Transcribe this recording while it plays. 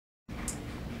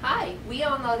Hi, we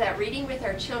all know that reading with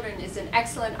our children is an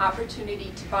excellent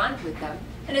opportunity to bond with them,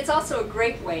 and it's also a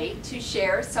great way to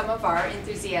share some of our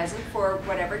enthusiasm for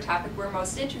whatever topic we're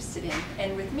most interested in.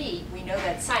 And with me, we know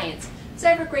that's science. So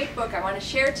I have a great book I want to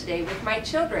share today with my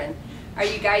children. Are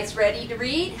you guys ready to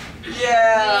read?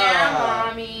 Yeah,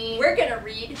 Mommy. We're going to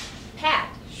read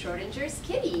Pat, Schrodinger's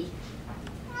kitty.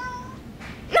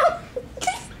 No.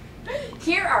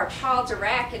 Here are Paul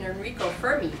Dirac and Enrico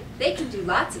Fermi. They can do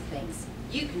lots of things.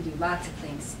 You can do lots of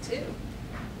things too.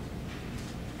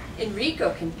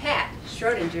 Enrico can pat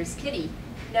Schrodinger's kitty.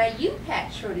 Now you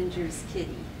pat Schrodinger's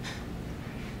kitty.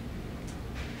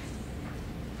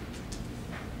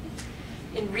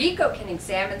 Enrico can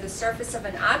examine the surface of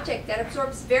an object that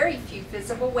absorbs very few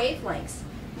visible wavelengths.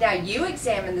 Now you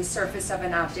examine the surface of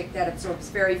an object that absorbs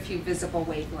very few visible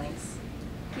wavelengths.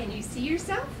 Can you see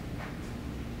yourself?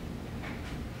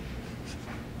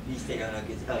 These they don't look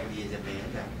as ugly as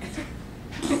Amanda.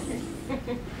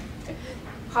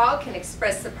 Paul can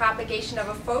express the propagation of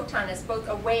a photon as both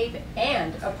a wave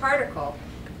and a particle.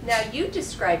 Now you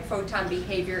describe photon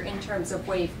behavior in terms of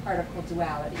wave-particle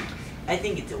duality. I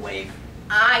think it's a wave.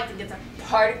 I think it's a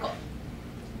particle.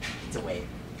 It's a wave.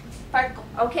 Particle.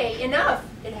 Okay, enough.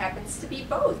 It happens to be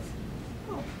both.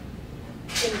 Oh.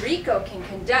 Enrico can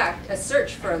conduct a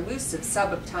search for elusive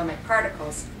subatomic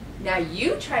particles. Now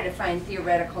you try to find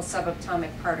theoretical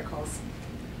subatomic particles.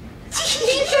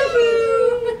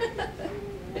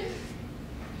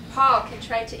 Paul can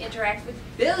try to interact with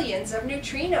billions of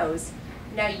neutrinos.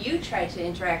 Now you try to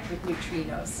interact with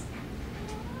neutrinos.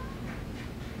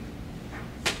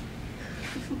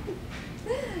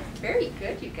 Very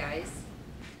good, you guys.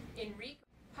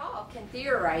 Paul can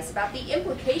theorize about the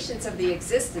implications of the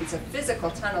existence of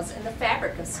physical tunnels in the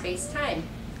fabric of space-time.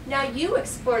 Now you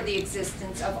explore the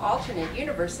existence of alternate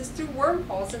universes through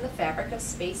wormholes in the fabric of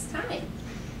space-time.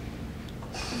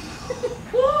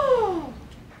 Whoa!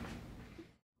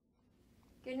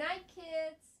 Good night,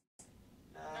 kids.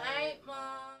 Night,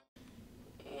 Mom.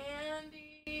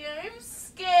 Andy, I'm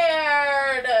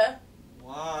scared.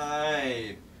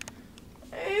 Why?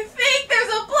 I think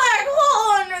there's a black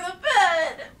hole under the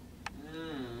bed.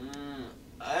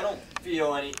 I don't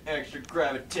feel any extra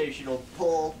gravitational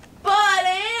pull. But